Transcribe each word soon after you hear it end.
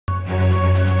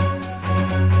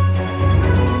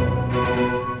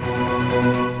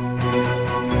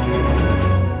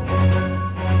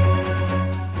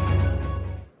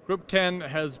Group 10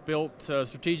 has built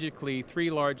strategically 3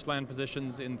 large land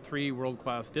positions in 3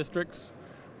 world-class districts.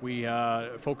 We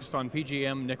focused on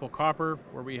PGM, nickel, copper,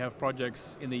 where we have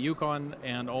projects in the Yukon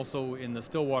and also in the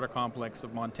Stillwater complex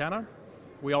of Montana.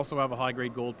 We also have a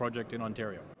high-grade gold project in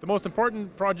Ontario. The most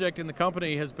important project in the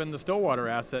company has been the Stillwater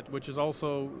asset, which is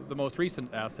also the most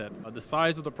recent asset. The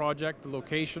size of the project, the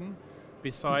location,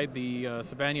 beside the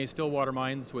Sibanye-Stillwater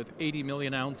mines with 80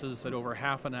 million ounces at over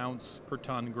half an ounce per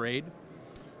ton grade,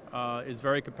 is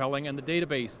very compelling, and the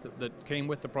database that came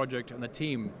with the project and the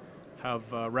team have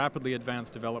rapidly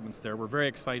advanced developments there. We're very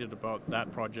excited about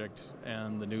that project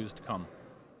and the news to come.